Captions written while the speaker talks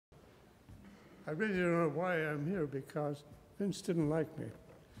I really don't know why I'm here, because Vince didn't like me,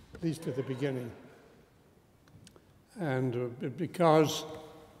 at least at the beginning. And because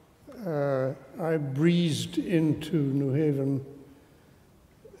I breezed into New Haven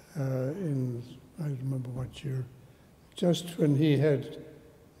in, I don't remember what year, just when he had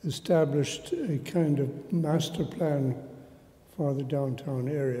established a kind of master plan for the downtown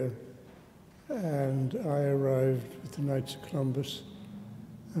area. And I arrived with the Knights of Columbus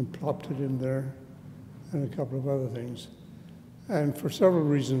and plopped it in there, and a couple of other things. And for several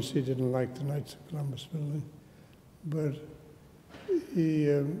reasons, he didn't like the Knights of Columbus building. But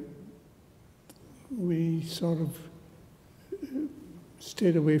we sort of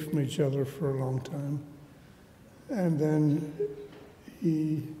stayed away from each other for a long time. And then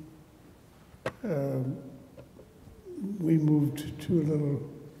we moved to a little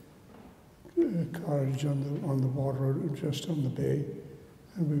cottage on the water, just on the bay.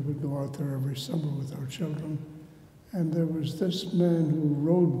 And we would go out there every summer with our children. And there was this man who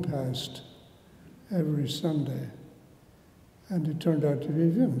rode past every Sunday. And it turned out to be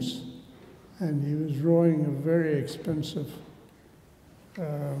Vince. And he was rowing a very expensive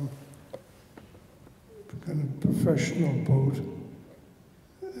kind of professional boat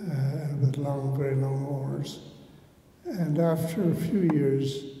with very long oars. And after a few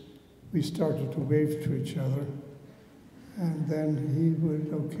years, we started to wave to each other. And then he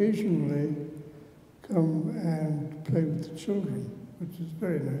would occasionally come and play with the children, which is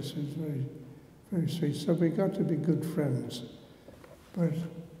very nice. It was very, very sweet. So we got to be good friends. But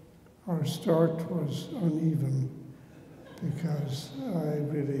our start was uneven because I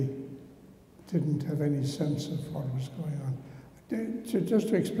really didn't have any sense of what was going on. Just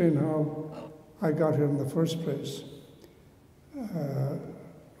to explain how I got here in the first place,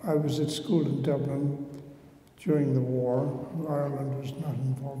 I was at school in Dublin during the war. Ireland was not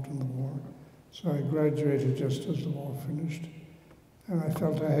involved in the war. So I graduated just as the war finished. And I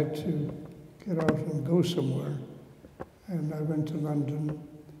felt I had to get out and go somewhere. And I went to London,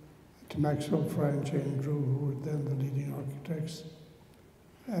 to Maxwell Fry and Jane Drew, who were then the leading architects.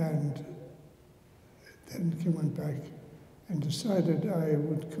 And then went back and decided I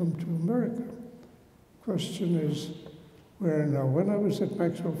would come to America. Question is, where now? When I was at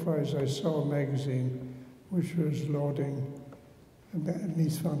Maxwell Fry's, I saw a magazine which was lauding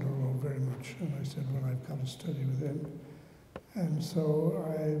Mies van der Rohe very much. And I said, well, I've got to study with him. And so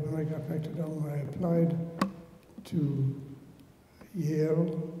when I got back to Dublin, I applied to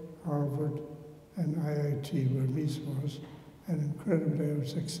Yale, Harvard, and IIT, where Mies was. And incredibly, I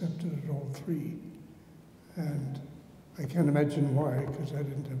was accepted at all three. And I can't imagine why, because I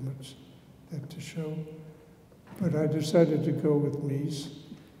didn't have much that to show. But I decided to go with Mies.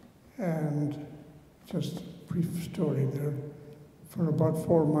 And just a brief story there. For about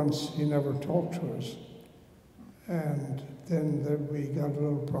 4 months, he never talked to us. And then we got a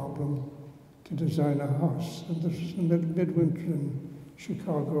little problem to design a house. And this was in midwinter in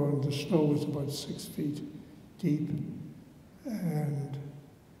Chicago, and the snow was about 6 feet deep. And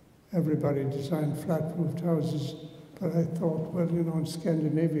everybody designed flat-roofed houses. But I thought, well, you know, in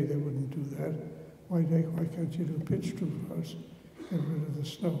Scandinavia, they wouldn't do that. Why can't you do a pitched-roof house? Get rid of the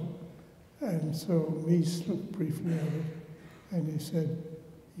snow. And so Mies looked briefly at it, and he said,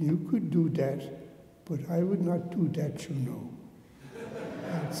 you could do that, but I would not do that, you know.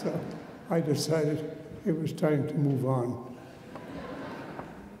 And so I decided it was time to move on.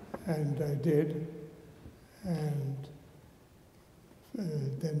 And I did, and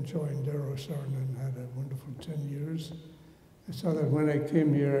then joined Aerosarn and had a wonderful 10 years. I saw that when I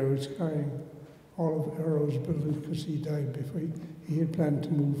came here, I was carrying all of Aero's buildings because he died before. He had planned to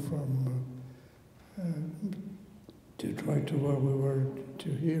move from Detroit to where we were to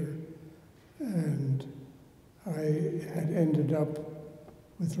here. And I had ended up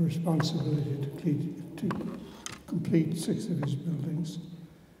with the responsibility to complete 6 of his buildings.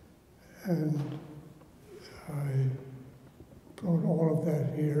 And I brought all of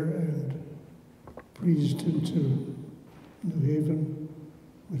that here and breezed into New Haven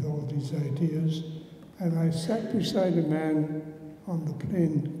with all these ideas. And I sat beside a man on the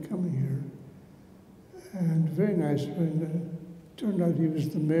plane coming here. And very nice, when it turned out he was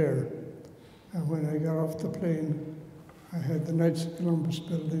the mayor. And when I got off the plane, I had the Knights of Columbus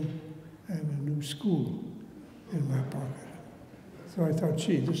building and a new school in my pocket. So I thought,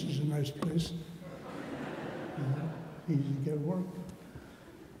 gee, this is a nice place. Easy to get work.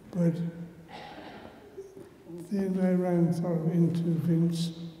 But then I ran sort of into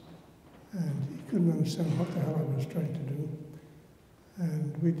Vince, and he couldn't understand what the hell I was trying to do.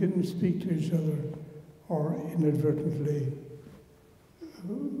 And we didn't speak to each other, or inadvertently,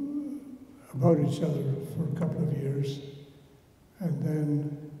 about each other for a couple of years. And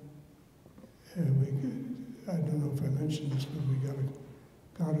then I don't know if I mentioned this, but we got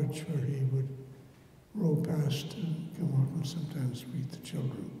a cottage where he would row past and come out and sometimes meet the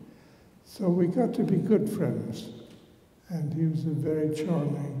children. So we got to be good friends. And he was a very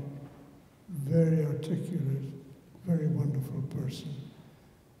charming, very articulate, very wonderful person.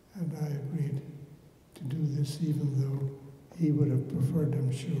 And I agreed to do this even though he would have preferred,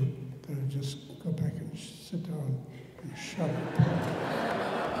 I'm sure, that I just go back and sit down and shut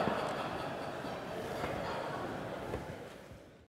up.